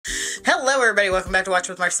Hello everybody, welcome back to Watch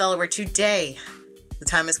with Marcella, where today, the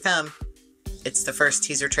time has come. It's the first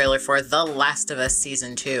teaser trailer for The Last of Us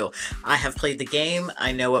Season 2. I have played the game,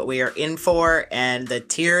 I know what we are in for, and the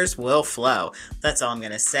tears will flow. That's all I'm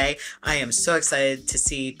going to say. I am so excited to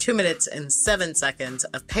see 2 minutes and 7 seconds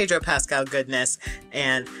of Pedro Pascal goodness,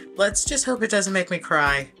 and let's just hope it doesn't make me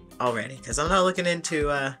cry already, because I'm not looking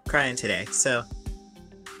into crying today, so...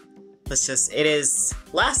 it is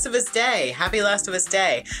Last of Us Day. Happy Last of Us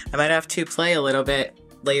Day. I might have to play a little bit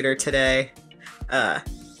later today. I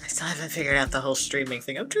still haven't figured out the whole streaming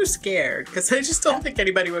thing. I'm too scared because I just don't think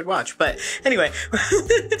anybody would watch. But anyway,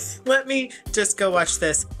 let me just go watch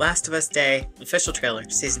this Last of Us Day official trailer,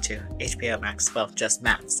 Season 2, HBO Max. Well, just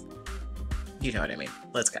Max. You know what I mean.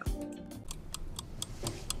 Let's go.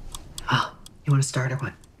 Oh, you want to start or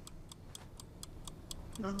what?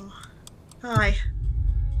 Oh, hi.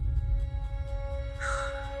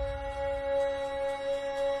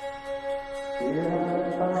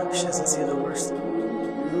 She doesn't see the worst.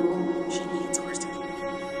 She needs worst.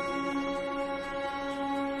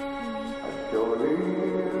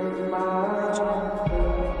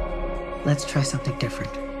 Let's try something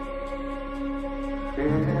different.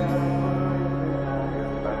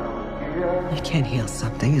 You can't heal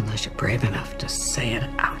something unless you're brave enough to say it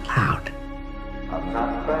out loud.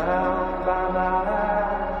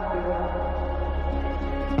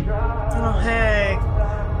 Oh, hey.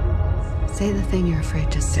 Say the thing you're afraid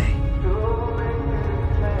to say.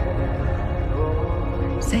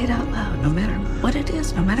 Say it out loud, no matter what it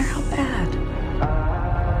is, no matter how bad.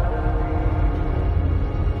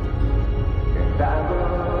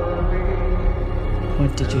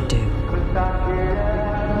 What did you do?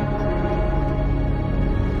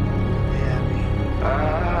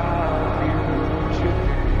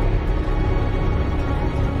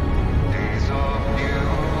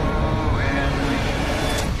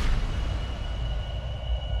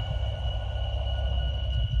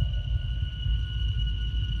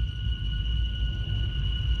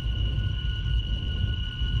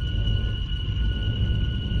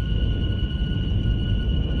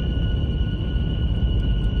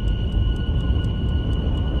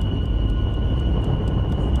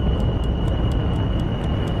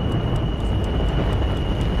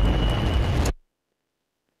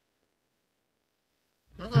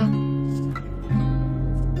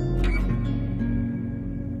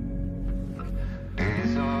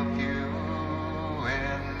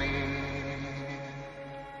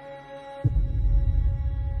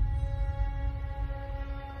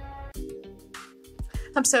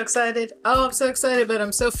 I'm so excited. Oh, I'm so excited, but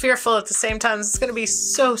I'm so fearful at the same time. This is going to be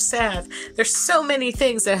so sad. There's so many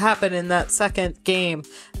things that happen in that second game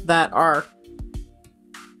that are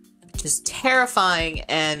just terrifying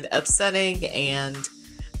and upsetting and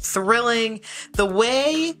thrilling. The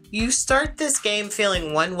way you start this game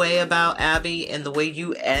feeling one way about Abby and the way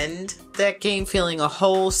you end that game feeling a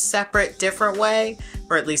whole separate, different way,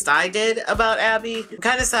 or at least I did about Abby. I'm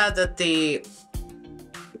kind of sad that the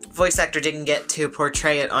voice actor didn't get to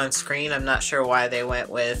portray it on screen. I'm not sure why they went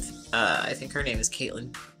with, I think her name is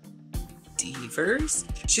Caitlin Devers.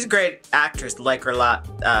 She's a great actress, like her a lot.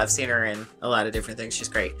 I've seen her in a lot of different things. She's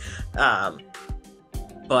great.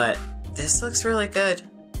 But this looks really good.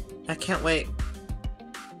 I can't wait.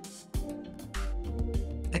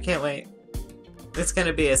 I can't wait. It's going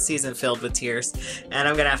to be a season filled with tears. And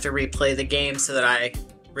I'm going to have to replay the game so that I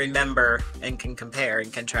remember and can compare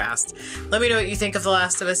and contrast. Let me know what you think of The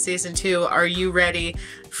Last of Us Season 2. Are you ready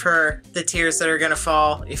for the tears that are gonna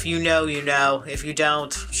fall? If you know, you know. If you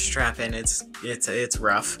don't, strap in. It's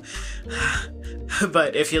rough.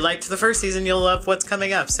 But if you liked the first season, you'll love what's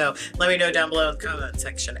coming up. So let me know down below in the comment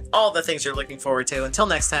section all the things you're looking forward to. Until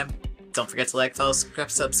next time, don't forget to like, follow,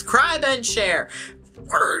 subscribe, and share.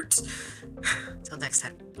 Words. Until next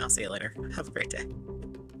time, I'll see you later. Have a great day.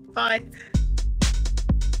 Bye.